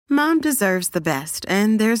Mom deserves the best,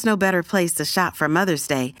 and there's no better place to shop for Mother's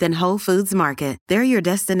Day than Whole Foods Market. They're your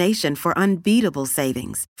destination for unbeatable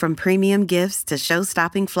savings, from premium gifts to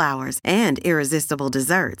show-stopping flowers and irresistible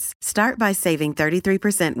desserts. Start by saving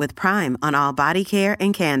 33% with Prime on all body care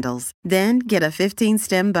and candles. Then get a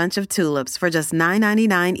 15-stem bunch of tulips for just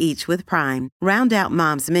 $9.99 each with Prime. Round out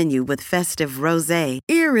Mom's menu with festive rosé,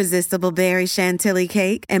 irresistible berry chantilly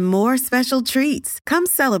cake, and more special treats. Come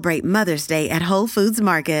celebrate Mother's Day at Whole Foods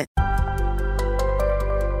Market.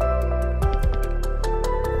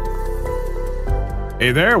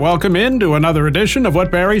 Hey there, welcome into another edition of What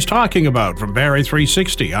Barrie's Talking About from Barrie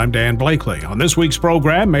 360. I'm Dan Blakely. On this week's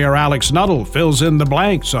program, Mayor Alex Nuttall fills in the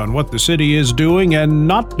blanks on what the city is doing and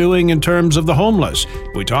not doing in terms of the homeless.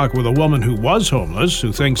 We talk with a woman who was homeless,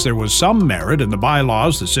 who thinks there was some merit in the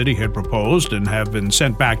bylaws the city had proposed and have been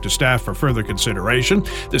sent back to staff for further consideration.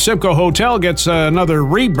 The Simcoe Hotel gets another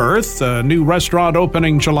rebirth, a new restaurant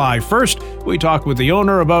opening July 1st. We talk with the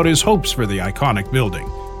owner about his hopes for the iconic building.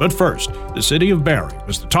 But first, the city of Barrie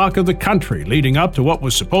was the talk of the country leading up to what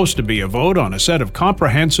was supposed to be a vote on a set of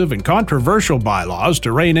comprehensive and controversial bylaws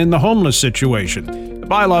to rein in the homeless situation. The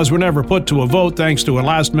bylaws were never put to a vote thanks to a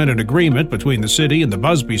last-minute agreement between the city and the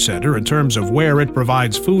Busby Centre in terms of where it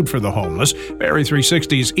provides food for the homeless. Barrie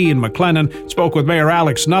 360's Ian McLennan spoke with Mayor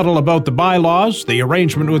Alex Nuttall about the bylaws, the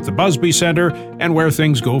arrangement with the Busby Centre, and where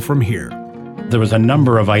things go from here. There was a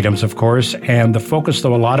number of items, of course, and the focus,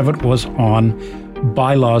 though, a lot of it was on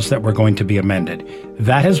bylaws that were going to be amended.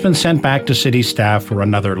 That has been sent back to city staff for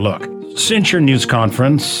another look. Since your news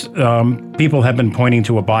conference, people have been pointing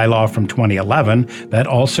to a bylaw from 2011 that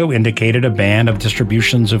also indicated a ban of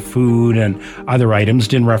distributions of food and other items,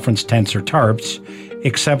 didn't reference tents or tarps,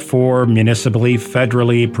 except for municipally,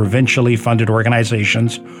 federally, provincially funded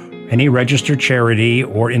organizations. Any registered charity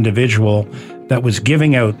or individual that was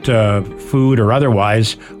giving out food or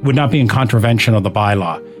otherwise would not be in contravention of the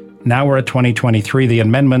bylaw. Now we're at 2023. The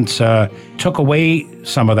amendments took away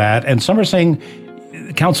some of that, and some are saying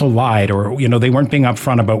council lied, or they weren't being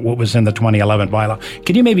upfront about what was in the 2011 bylaw.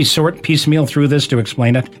 Can you maybe sort piecemeal through this to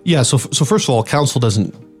explain it? Yeah. So first of all, council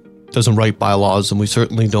doesn't write bylaws, and we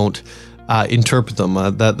certainly don't interpret them.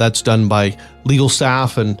 That's done by legal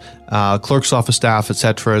staff and clerk's office staff,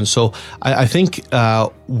 etc. And so I think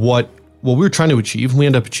what we were trying to achieve, and we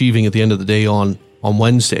ended up achieving at the end of the day on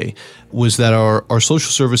Wednesday, was that our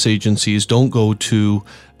social service agencies don't go to,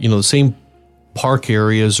 the same park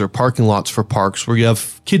areas or parking lots for parks where you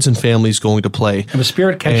have kids and families going to play. And the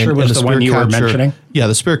Spirit Catcher was the one you were mentioning? Yeah,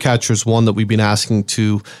 the Spirit Catcher is one that we've been asking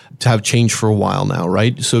to have changed for a while now,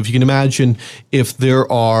 right? So if you can imagine, if there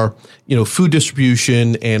are, food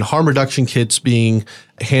distribution and harm reduction kits being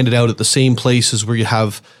handed out at the same places where you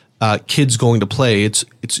have kids going to play, it's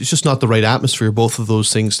just not the right atmosphere, both of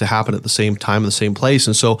those things to happen at the same time in the same place.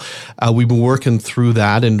 And so we've been working through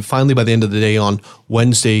that. And finally, by the end of the day on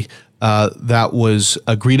Wednesday, that was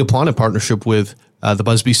agreed upon in partnership with the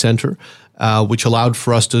Busby Centre, which allowed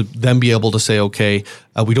for us to then be able to say, okay,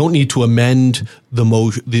 we don't need to amend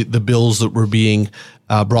the bills that were being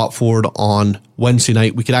brought forward on Wednesday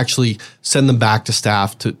night. We could actually send them back to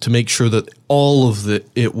staff to make sure that all of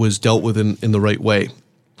it was dealt with in the right way.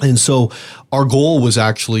 And so our goal was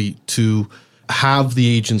actually to have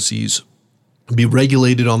the agencies be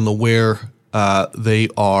regulated on the where they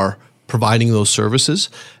are providing those services.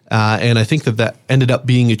 And I think that ended up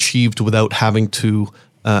being achieved without having to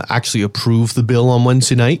actually approve the bill on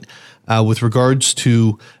Wednesday night. With regards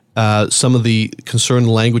to some of the concern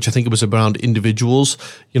language, I think it was around individuals.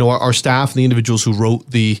 Our staff and the individuals who wrote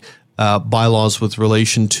the bylaws with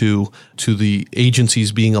relation to the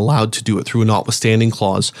agencies being allowed to do it through a notwithstanding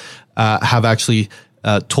clause have actually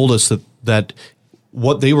told us that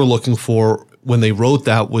what they were looking for when they wrote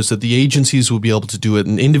that was that the agencies would be able to do it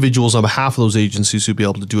and individuals on behalf of those agencies would be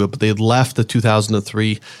able to do it, but they had left the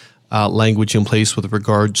 2003 language in place with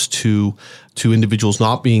regards to individuals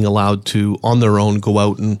not being allowed to, on their own, go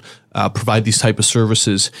out and provide these type of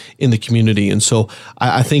services in the community. And so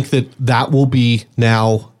I think that will be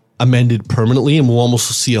now amended permanently, and we'll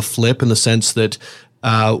almost see a flip in the sense that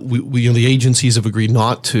the agencies have agreed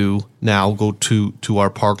not to now go to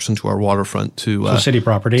our parks and to our waterfront to city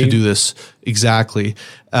property to do this exactly.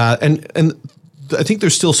 And I think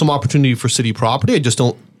there's still some opportunity for city property. I just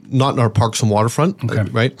not in our parks and waterfront, okay.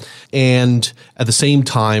 Right? And at the same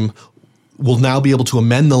time, we'll now be able to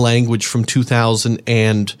amend the language from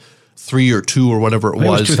 2003 or 2 or whatever it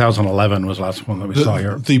was. 2011 was the last one that we saw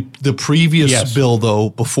here. The previous bill, though,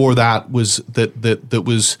 before that was that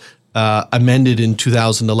was amended in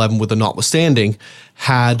 2011 with a notwithstanding,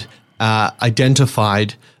 had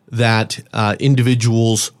identified that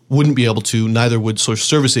individuals wouldn't be able to, neither would social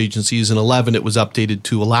service agencies. In 11, it was updated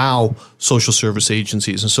to allow social service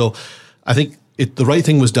agencies. And so I think the right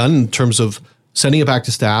thing was done in terms of sending it back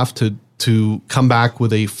to staff to come back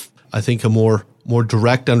with a more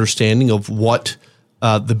direct understanding of what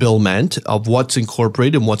the bill meant, of what's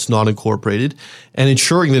incorporated and what's not incorporated, and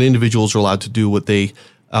ensuring that individuals are allowed to do what they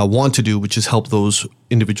want to do, which is help those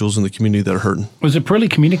individuals in the community that are hurting. Was it poorly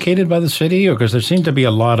communicated by the city? Or because there seemed to be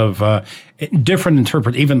a lot of different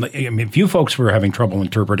if you folks were having trouble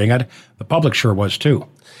interpreting it, the public sure was too.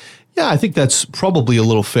 Yeah, I think that's probably a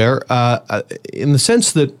little fair in the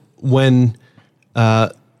sense that when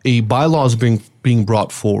a bylaw is being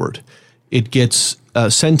brought forward, it gets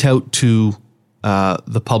sent out to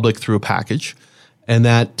the public through a package, and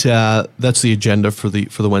that's the agenda for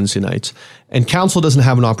the Wednesday nights. And council doesn't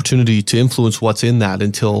have an opportunity to influence what's in that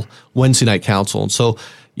until Wednesday night council. And so,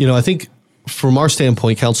 I think from our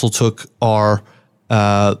standpoint, council took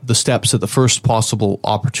the steps at the first possible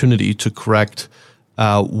opportunity to correct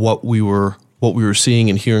what we were seeing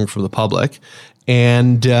and hearing from the public.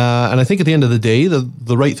 And I think at the end of the day,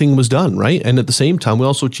 the right thing was done, right? And at the same time, we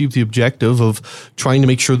also achieved the objective of trying to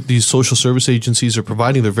make sure that these social service agencies are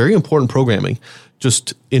providing their very important programming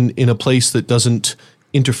just in a place that doesn't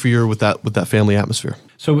interfere with that family atmosphere.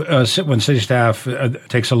 So when city staff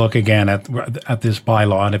takes a look again at this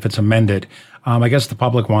bylaw, and if it's amended, I guess the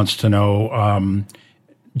public wants to know,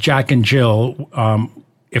 Jack and Jill,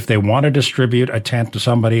 if they want to distribute a tent to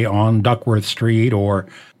somebody on Duckworth Street, or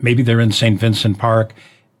maybe they're in St. Vincent Park,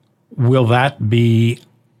 will that be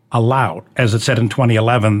allowed? As it said in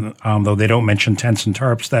 2011, though they don't mention tents and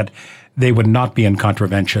tarps, that they would not be in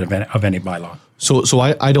contravention of any bylaw. So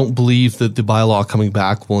I don't believe that the bylaw coming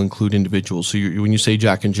back will include individuals. So when you say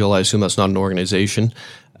Jack and Jill, I assume that's not an organization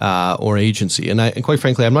or agency. And quite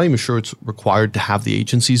frankly, I'm not even sure it's required to have the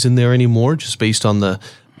agencies in there anymore, just based on the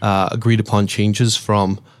agreed upon changes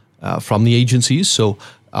from the agencies. So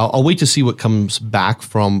I'll wait to see what comes back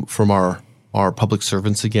from our public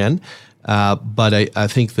servants again. But I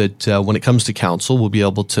think that when it comes to council, we'll be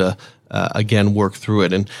able to again work through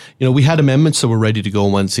it. And we had amendments that were ready to go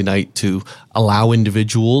Wednesday night to allow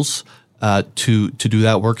individuals to do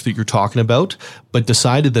that work that you're talking about, but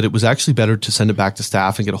decided that it was actually better to send it back to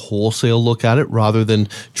staff and get a wholesale look at it rather than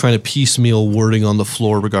trying to piecemeal wording on the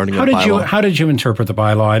floor regarding bylaw. How did you interpret the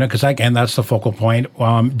bylaw? I know, because again, that's the focal point.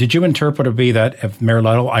 Did you interpret it to be that if Mayor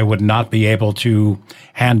Little, I would not be able to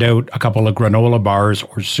hand out a couple of granola bars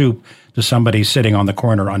or soup to somebody sitting on the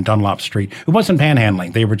corner on Dunlop Street who wasn't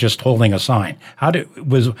panhandling? They were just holding a sign.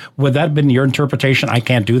 Would that have been your interpretation? I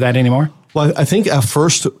can't do that anymore? Well, I think at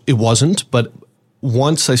first it wasn't, but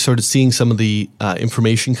once I started seeing some of the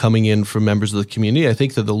information coming in from members of the community, I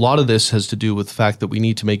think that a lot of this has to do with the fact that we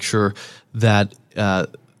need to make sure that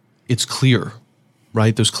it's clear,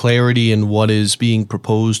 right? There's clarity in what is being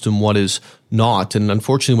proposed and what is not. And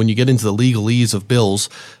unfortunately, when you get into the legalese of bills,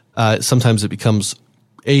 sometimes it becomes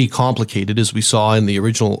complicated, as we saw in the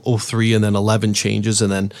original 03 and then 11 changes, and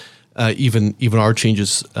then even our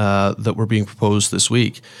changes that were being proposed this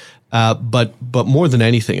week. But more than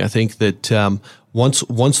anything, I think that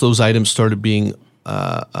once those items started being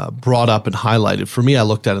brought up and highlighted, for me, I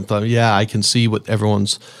looked at it and thought, yeah, I can see what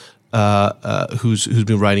everyone's who's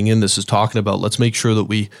been writing in this is talking about. Let's make sure that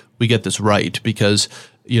we get this right, because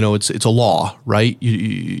it's a law, right?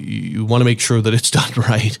 You want to make sure that it's done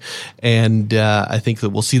right, and I think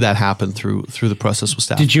that we'll see that happen through the process with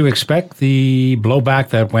staff. Did you expect the blowback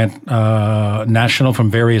that went national from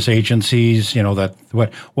various agencies? That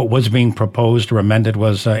what was being proposed or amended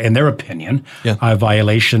was, in their opinion, a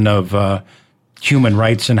violation of human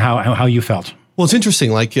rights, and how you felt? Well, it's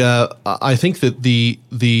interesting. I think that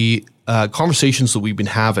the conversations that we've been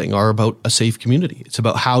having are about a safe community. It's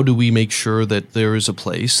about how do we make sure that there is a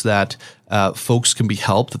place that folks can be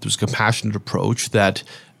helped, that there's a compassionate approach, that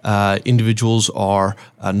individuals are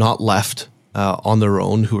not left on their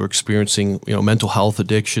own who are experiencing mental health,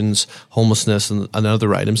 addictions, homelessness, and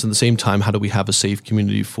other items. At the same time, how do we have a safe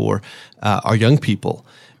community for our young people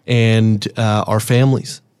and our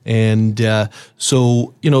families? And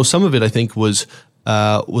so some of it I think was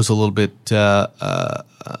a little bit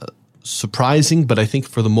surprising, but I think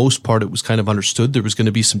for the most part it was kind of understood. There was going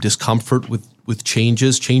to be some discomfort with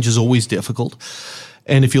changes. Change is always difficult,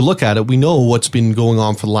 and if you look at it, we know what's been going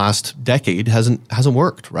on for the last decade hasn't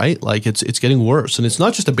worked, right? It's getting worse, and it's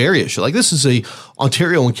not just a Barrie issue. This is a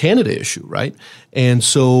Ontario and Canada issue, right? And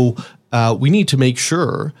so we need to make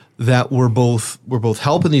sure that we're both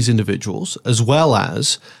helping these individuals as well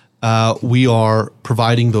as we are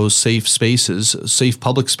providing those safe spaces, safe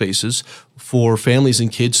public spaces for families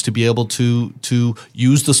and kids to be able to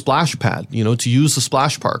use the splash pad, to use the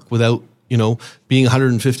splash park without, being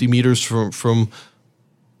 150 meters from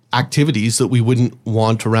activities that we wouldn't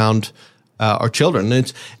want around our children.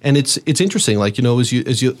 And it's interesting, like, as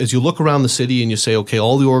you look around the city and you say, okay,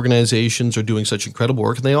 all the organizations are doing such incredible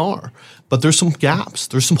work, and they are, but there's some gaps,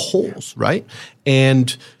 there's some holes, right?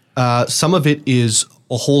 And some of it is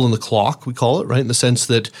a hole in the clock, we call it, right? In the sense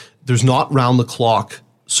that there's not round the clock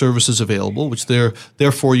services available, which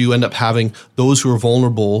therefore you end up having those who are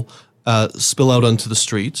vulnerable spill out onto the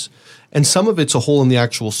streets. And some of it's a hole in the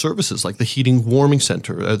actual services, like the heating cooling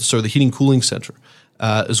center,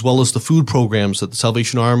 as well as the food programs that the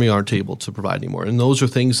Salvation Army aren't able to provide anymore. And those are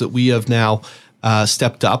things that we have now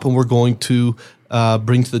stepped up, and we're going to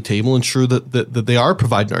bring to the table, ensure that they are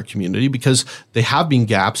provided in our community, because they have been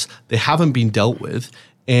gaps, they haven't been dealt with.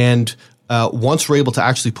 And once we're able to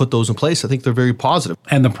actually put those in place, I think they're very positive.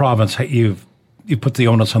 And the province, you've put the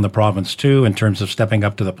onus on the province too, in terms of stepping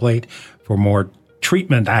up to the plate for more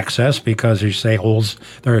treatment access, because as you say,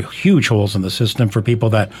 there are huge holes in the system for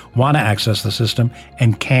people that want to access the system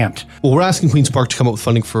and can't. Well, we're asking Queen's Park to come up with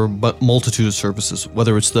funding for a multitude of services,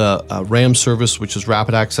 whether it's the RAM service, which is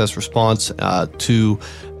rapid access response, to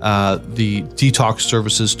the detox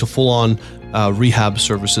services, to full-on rehab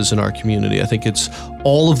services in our community. I think it's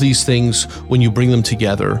all of these things, when you bring them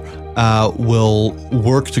together, will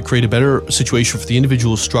work to create a better situation for the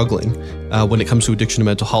individual struggling when it comes to addiction and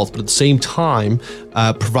mental health, but at the same time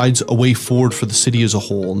provides a way forward for the city as a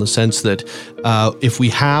whole, in the sense that if we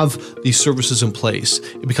have these services in place,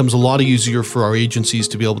 it becomes a lot easier for our agencies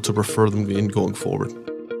to be able to refer them in going forward.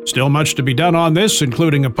 Still much to be done on this,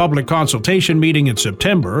 including a public consultation meeting in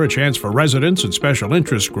September, a chance for residents and special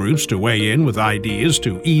interest groups to weigh in with ideas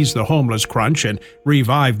to ease the homeless crunch and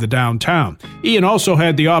revive the downtown. Ian also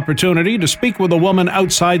had the opportunity to speak with a woman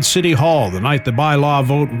outside City Hall the night the bylaw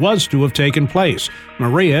vote was to have taken place.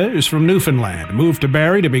 Maria is from Newfoundland, moved to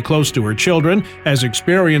Barrie to be close to her children, has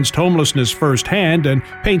experienced homelessness firsthand, and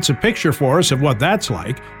paints a picture for us of what that's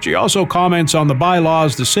like. She also comments on the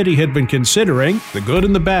bylaws the city had been considering, the good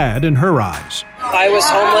and the bad in her eyes. I was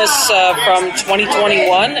homeless from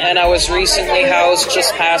 2021, and I was recently housed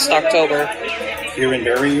just past October. Here in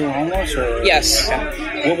Barrie, you were homeless? Or? Yes.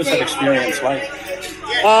 Okay. What was that experience like?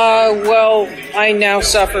 Well, I now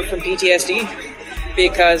suffer from PTSD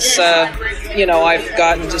because, I've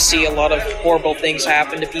gotten to see a lot of horrible things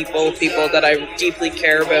happen to people that I deeply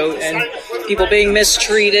care about, and people being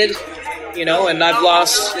mistreated, and I've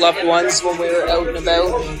lost loved ones when we were out and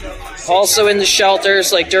about. Also in the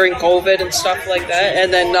shelters, like during COVID and stuff like that.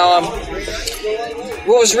 And then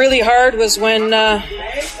what was really hard was when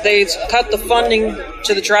they cut the funding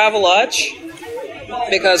to the Travelodge,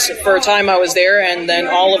 because for a time I was there, and then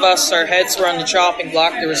all of us, our heads were on the chopping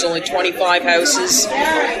block. There was only 25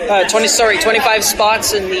 25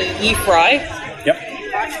 spots in the E-Fry. Yep.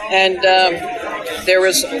 And there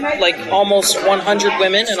was like almost 100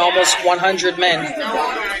 women and almost 100 men.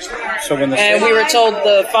 So when we were told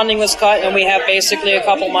the funding was cut, and we have basically a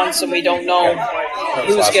couple months, and we don't know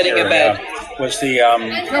who's getting a bed. Was the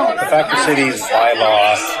fact the city's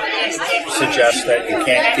bylaw suggests that you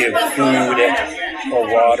can't give food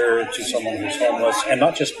or water to someone who's homeless, and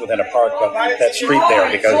not just within a park, but that street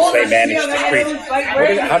there, because they manage the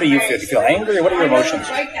street. How do you feel? Do you feel angry? What are your emotions?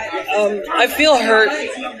 I feel hurt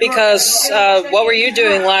because what were you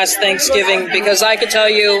doing last Thanksgiving? Because I could tell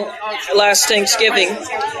you last Thanksgiving,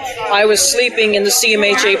 I was sleeping in the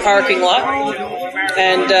CMHA parking lot,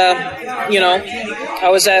 and, I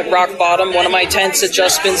was at rock bottom. One of my tents had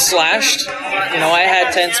just been slashed. I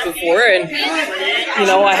had tents before, and,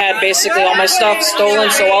 I had basically all my stuff stolen,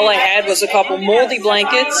 so all I had was a couple moldy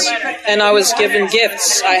blankets, and I was given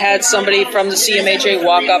gifts. I had somebody from the CMHA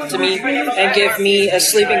walk up to me and give me a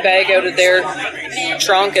sleeping bag out of their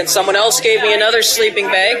trunk, and someone else gave me another sleeping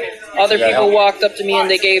bag. Other people walked up to me and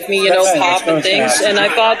they gave me, pop and things. And I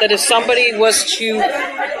thought that if somebody was to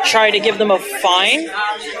try to give them a fine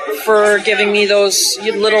for giving me those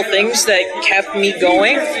little things that kept me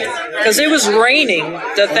going, because it was raining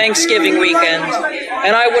the Thanksgiving weekend,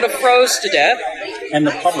 and I would have froze to death. And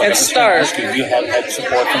the public, and starved. You have had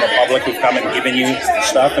support from the public who've come and given you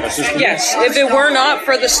stuff and assisted you? Yes. If it were not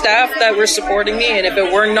for the staff that were supporting me, and if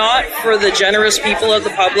it were not for the generous people of the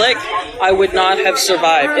public, I would not have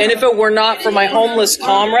survived. And if it were not for my homeless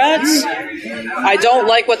comrades, I don't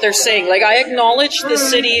like what they're saying. Like, I acknowledge the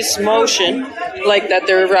city's motion, like that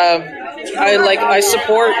they're... I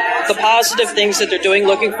support the positive things that they're doing,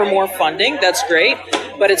 looking for more funding. That's great.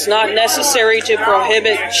 but it's not necessary to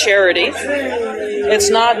prohibit charity.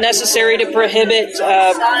 It's not necessary to prohibit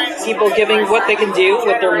people giving what they can do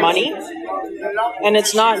with their money. And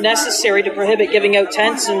it's not necessary to prohibit giving out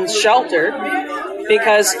tents and shelter,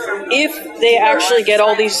 because if they actually get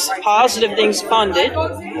all these positive things funded,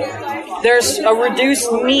 there's a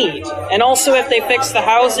reduced need. And also if they fix the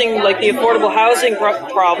housing, like the affordable housing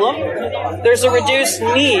problem, there's a reduced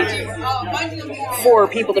need for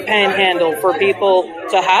people to panhandle, for people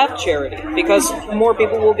to have charity, because more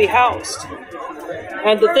people will be housed.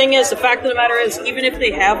 And the thing is, the fact of the matter is, even if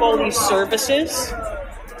they have all these services,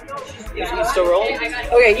 still rolling?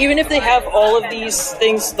 Okay, even if they have all of these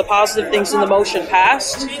things, the positive things in the motion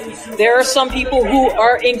passed, there are some people who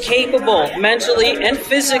are incapable mentally and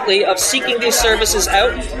physically of seeking these services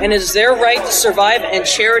out, and it is their right to survive, and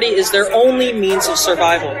charity is their only means of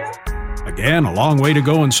survival. Again, a long way to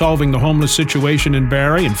go in solving the homeless situation in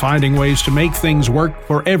Barrie and finding ways to make things work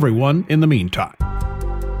for everyone in the meantime.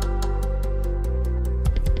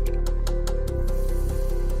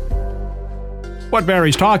 What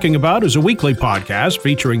Barrie's Talking About is a weekly podcast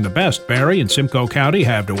featuring the best Barrie and Simcoe County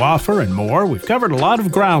have to offer and more. We've covered a lot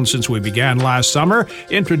of ground since we began last summer,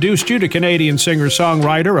 introduced you to Canadian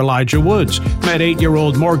singer-songwriter Elijah Woods, met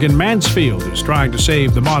 8-year-old Morgan Mansfield, who's trying to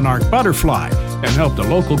save the monarch butterfly, and helped a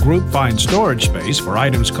local group find storage space for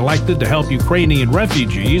items collected to help Ukrainian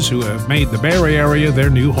refugees who have made the Barrie area their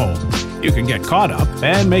new home. You can get caught up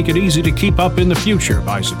and make it easy to keep up in the future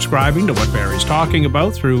by subscribing to What Barrie's Talking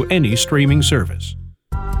About through any streaming service.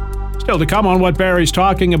 Still to come on What Barrie's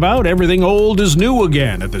Talking About, everything old is new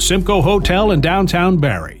again at the Simcoe Hotel in downtown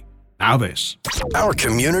Barrie. Now this. Our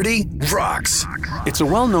community rocks. It's a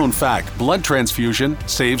well-known fact blood transfusion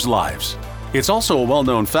saves lives. It's also a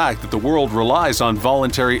well-known fact that the world relies on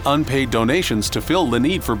voluntary unpaid donations to fill the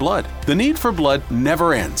need for blood. The need for blood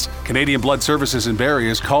never ends. Canadian Blood Services in Barrie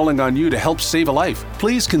is calling on you to help save a life.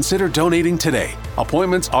 Please consider donating today.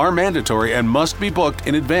 Appointments are mandatory and must be booked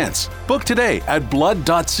in advance. Book today at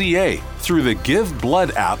blood.ca through the Give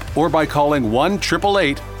Blood app or by calling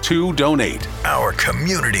 1-888-2-DONATE. Our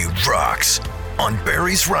community rocks on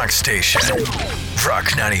Barrie's Rock Station.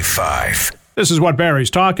 Rock 95. This is What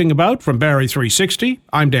Barrie's Talking About from Barrie 360.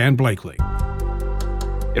 I'm Dan Blakely.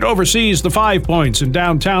 It oversees the 5 Points in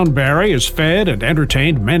downtown Barrie, has fed and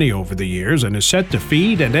entertained many over the years, and is set to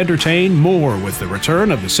feed and entertain more with the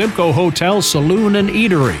return of the Simcoe Hotel Saloon and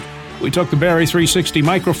Eatery. We took the Barrie 360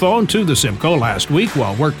 microphone to the Simcoe last week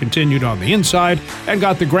while work continued on the inside and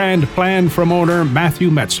got the grand plan from owner Matthew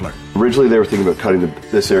Metzler. Originally they were thinking about cutting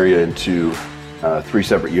this area into 3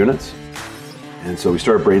 separate units. And so we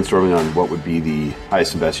started brainstorming on what would be the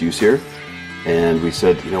highest and best use here. And we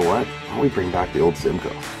said, you know what, why don't we bring back the old Simcoe?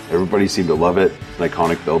 Everybody seemed to love it. It's an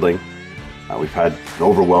iconic building. We've had an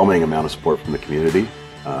overwhelming amount of support from the community.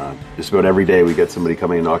 Just about every day we get somebody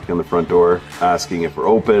coming and knocking on the front door, asking if we're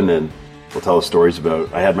open, and they'll tell us stories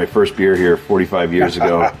about, I had my first beer here 45 years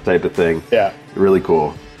ago, type of thing. Yeah. Really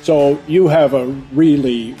cool. So you have a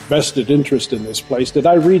really vested interest in this place. Did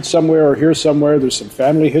I read somewhere or hear somewhere there's some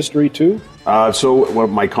family history too?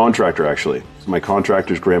 My contractor actually. So my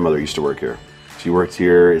contractor's grandmother used to work here. She worked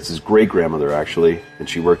here, it's his great-grandmother actually, and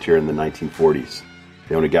she worked here in the 1940s.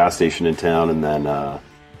 They owned a gas station in town, and then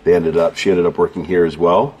she ended up working here as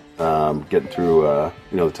well, getting through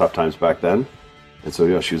the tough times back then. And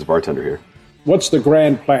so she was a bartender here. What's the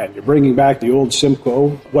grand plan? You're bringing back the old Simcoe.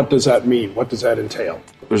 What does that mean? What does that entail?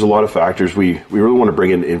 There's a lot of factors. We really want to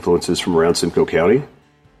bring in influences from around Simcoe County,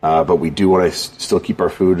 but we do want to still keep our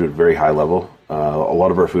food at a very high level. A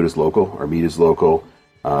lot of our food is local. Our meat is local.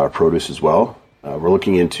 Our produce as well. We're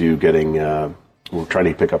looking into getting, we're trying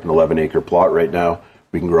to pick up an 11-acre plot right now.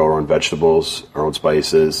 We can grow our own vegetables, our own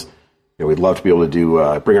spices. We'd love to be able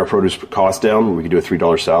to bring our produce cost down. We could do a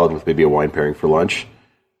 $3 salad with maybe a wine pairing for lunch.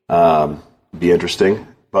 Be interesting.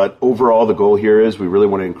 But overall, the goal here is we really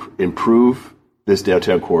want to improve this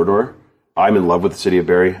downtown corridor. I'm in love with the city of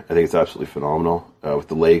Barrie. I think it's absolutely phenomenal with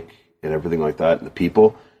the lake and everything like that, and the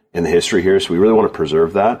people and the history here. So we really want to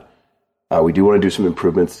preserve that. We do want to do some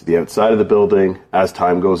improvements to the outside of the building as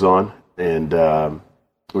time goes on. And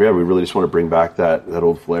we really just want to bring back that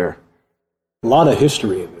old flair. A lot of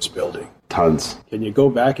history in this building. Tons. Can you go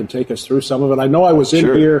back and take us through some of it? I know I was in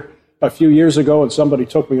Sure. here a few years ago, and somebody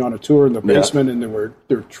took me on a tour in the basement, and there were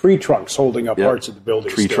tree trunks holding up parts of the building.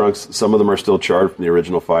 Tree trunks. Some of them are still charred from the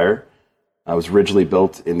original fire. It was originally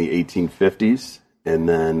built in the 1850s, and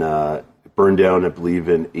then burned down, I believe,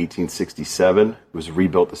 in 1867. It was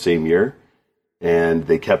rebuilt the same year, and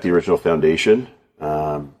they kept the original foundation.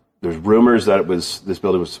 There's rumors that this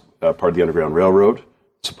building was part of the Underground Railroad.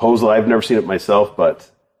 Supposedly, I've never seen it myself, but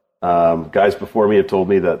Guys before me have told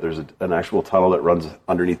me that there's an actual tunnel that runs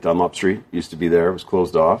underneath Dunlop Street. It used to be there. It was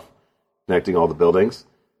closed off, connecting all the buildings.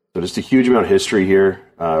 So just a huge amount of history here.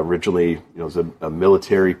 Originally, it was a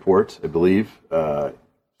military port, I believe.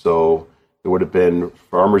 So there would have been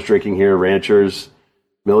farmers drinking here, ranchers,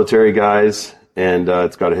 military guys, and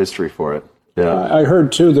it's got a history for it. Yeah. I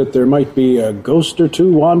heard, too, that there might be a ghost or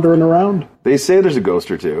two wandering around. They say there's a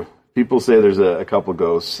ghost or two. People say there's a couple of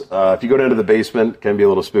ghosts. If you go down to the basement, it can be a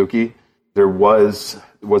little spooky. There was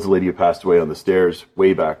a lady who passed away on the stairs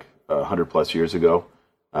way back 100 plus years ago.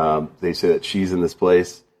 They say that she's in this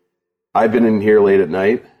place. I've been in here late at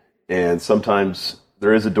night, and sometimes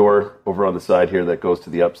there is a door over on the side here that goes to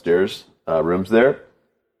the upstairs rooms there.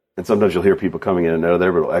 And sometimes you'll hear people coming in and out of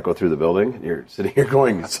there, but it'll echo through the building. And you're sitting here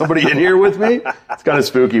going, is somebody in here with me? It's kind of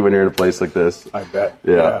spooky when you're in a place like this. I bet.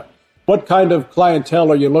 Yeah. What kind of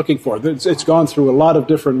clientele are you looking for? It's gone through a lot of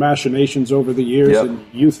different machinations over the years, and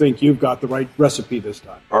you think you've got the right recipe this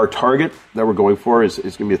time. Our target that we're going for is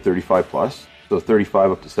going to be a 35 plus, so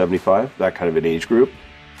 35 up to 75, that kind of an age group.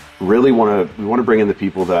 Really we want to bring in the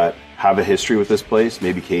people that have a history with this place,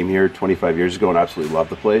 maybe came here 25 years ago and absolutely love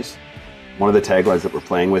the place. One of the taglines that we're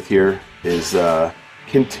playing with here is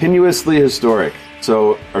continuously historic.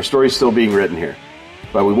 So our story's still being written here.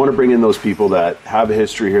 But we want to bring in those people that have a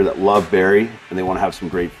history here, that love Barrie, and they want to have some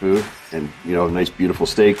great food and, a nice, beautiful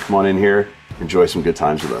steak. Come on in here, enjoy some good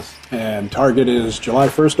times with us. And target is July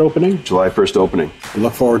 1st opening? July 1st opening. We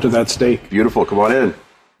look forward to that steak. Beautiful. Come on in.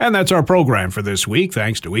 And that's our program for this week.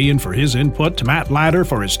 Thanks to Ian for his input, to Matt Ladder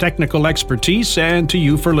for his technical expertise, and to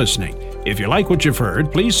you for listening. If you like what you've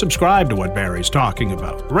heard, please subscribe to What Barrie's Talking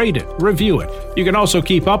About. Rate it, review it. You can also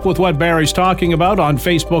keep up with What Barrie's Talking About on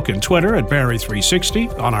Facebook and Twitter at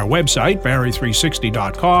Barrie360, on our website,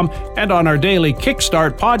 Barrie360.com, and on our daily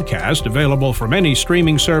Kickstart podcast, available from any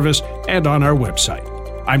streaming service and on our website.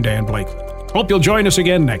 I'm Dan Blakely. Hope you'll join us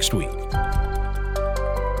again next week.